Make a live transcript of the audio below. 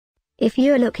If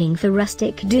you're looking for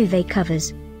rustic duvet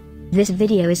covers, this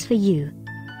video is for you.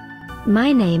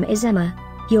 My name is Emma,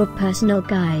 your personal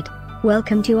guide.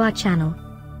 Welcome to our channel.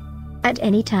 At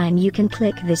any time you can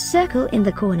click this circle in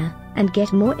the corner, and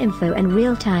get more info and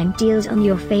real-time deals on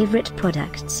your favorite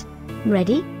products.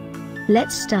 Ready?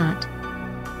 Let's start.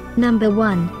 Number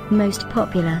 1, Most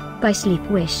Popular, by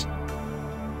Sleepwish.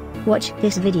 Watch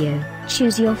this video,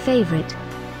 choose your favorite.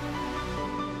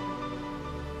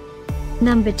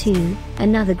 Number 2,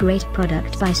 another great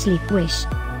product by Sleepwish.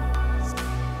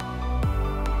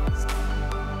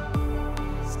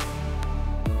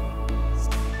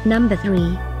 Number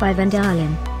 3, by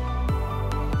Vandarllin.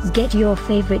 Get your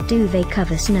favorite duvet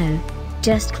covers now.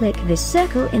 Just click this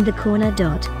circle in the corner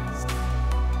dot.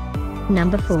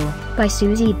 Number 4, by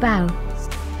Susybao.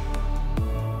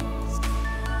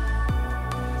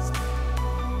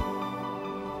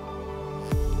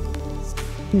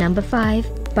 Number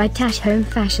 5, by Tache Home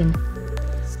Fashion.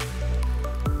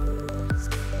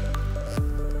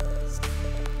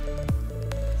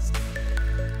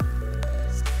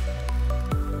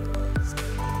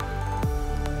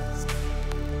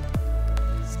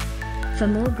 For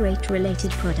more great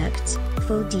related products,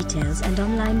 full details and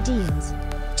online deals,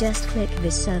 just click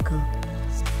this circle.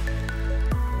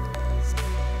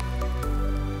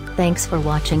 Thanks for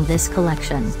watching this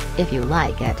collection. If you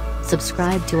like it,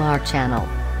 subscribe to our channel.